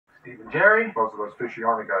Steve and Jerry. Most of those fishy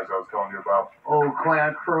army guys I was telling you about. Old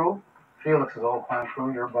clan crew. Felix's old clan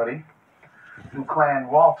crew, your buddy. New clan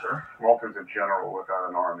Walter. Walter's a general without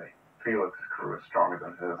an army. Felix's crew is stronger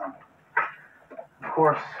than his. Of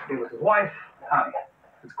course, Felix's wife, Connie.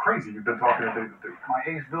 It's crazy you've been talking to David. My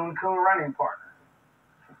ace Boone coon running partner.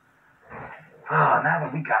 Ah, now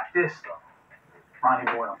that we got this stuff. Ronnie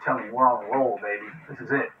boy, I'm telling you, we're on a roll, baby. This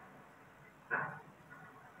is it.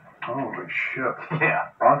 Holy shit. Yeah.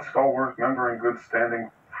 Ron Stallworth, member in good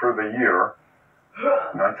standing for the year.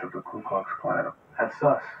 Knights of the Ku Klux Klan. That's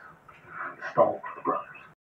us. Stallworth brothers.